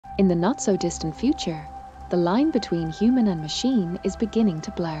In the not-so-distant future, the line between human and machine is beginning to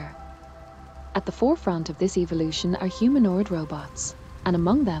blur. At the forefront of this evolution are humanoid robots, and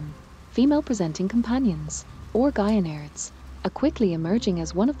among them, female-presenting companions, or gynoids, are quickly emerging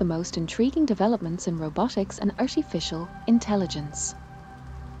as one of the most intriguing developments in robotics and artificial intelligence.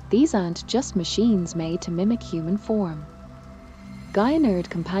 These aren't just machines made to mimic human form. Gynoid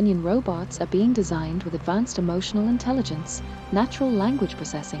companion robots are being designed with advanced emotional intelligence, natural language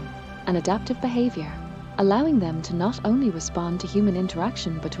processing, and adaptive behavior, allowing them to not only respond to human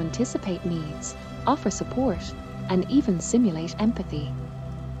interaction but to anticipate needs, offer support, and even simulate empathy.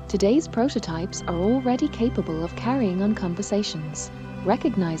 Today's prototypes are already capable of carrying on conversations,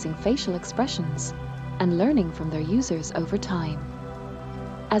 recognizing facial expressions, and learning from their users over time.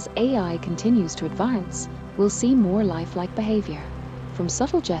 As AI continues to advance, we'll see more lifelike behavior, from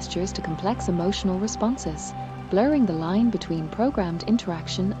subtle gestures to complex emotional responses, blurring the line between programmed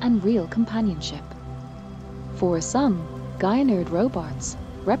interaction and real companionship. For some, gynoid robots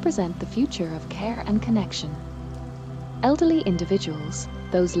represent the future of care and connection. Elderly individuals,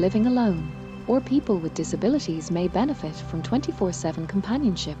 those living alone, or people with disabilities may benefit from 24/7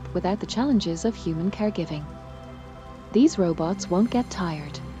 companionship without the challenges of human caregiving. These robots won't get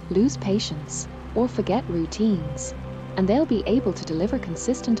tired, lose patience, or forget routines, and they'll be able to deliver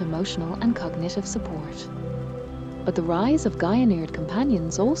consistent emotional and cognitive support. But the rise of gynoid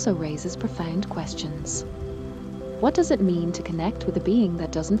companions also raises profound questions. What does it mean to connect with a being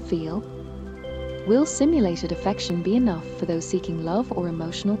that doesn't feel? Will simulated affection be enough for those seeking love or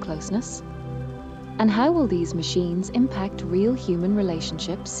emotional closeness? And how will these machines impact real human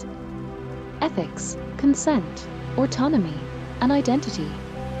relationships? Ethics, consent, autonomy, and identity,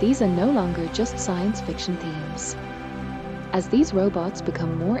 these are no longer just science fiction themes. As these robots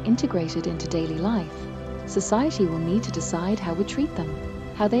become more integrated into daily life, society will need to decide how we treat them,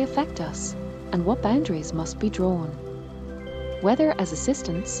 how they affect us, and what boundaries must be drawn. Whether as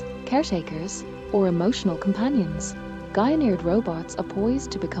assistants, caretakers, or emotional companions, gynoid robots are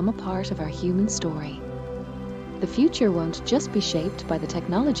poised to become a part of our human story. The future won't just be shaped by the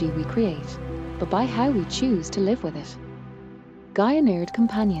technology we create, but by how we choose to live with it. Gynoid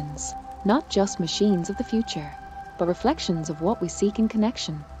companions, not just machines of the future, but reflections of what we seek in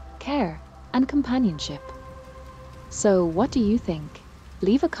connection, care, and companionship. So, what do you think?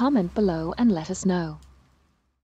 Leave a comment below and let us know.